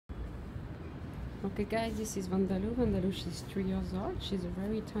Okay guys, this is Vandaloo. Vandaloo, she's 3 years old. She's a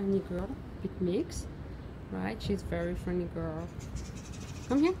very tiny girl, bit mix, right? She's very funny girl.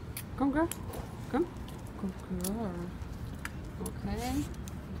 Come here, come girl, come, good girl. Okay,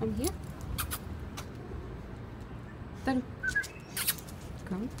 come here. Vandaloo,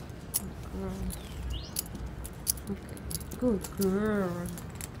 come, good girl. Okay, good girl.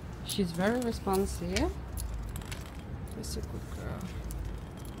 She's very responsive. She's a good girl.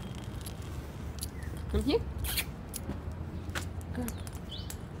 Come here. Go.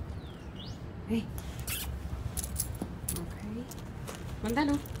 Hey. Okay.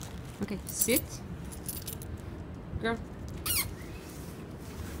 Vandaloo. Okay, sit. Girl.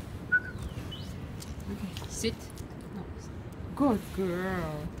 Okay, sit. No. Good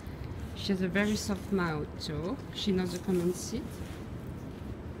girl. She has a very soft mouth too. She knows to come and sit.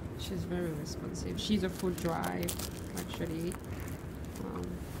 She's very responsive. She's a food drive, actually.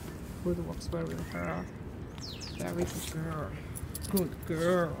 Food works well with her. Very good girl. Good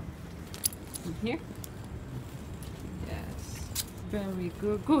girl. Come here. Yes. Very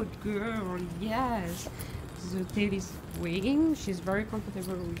good. Good girl. Yes. The tail is wagging. She's very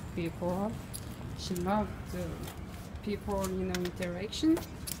comfortable with people. She loves the people, interaction.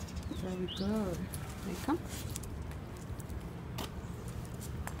 Very good. Hey, come.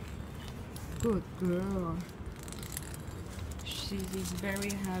 Good girl. She is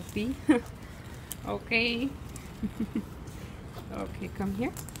very happy. Okay. Okay, come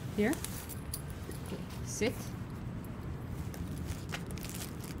here. Here. Okay, sit.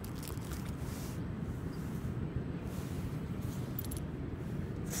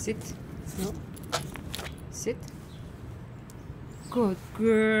 Sit. No. Sit. Good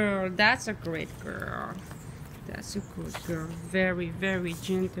girl. That's a great girl. That's a good girl. Very, very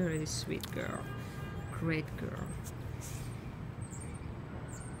gentle and sweet girl. Great girl.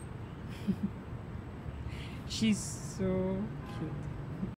 She's so cute.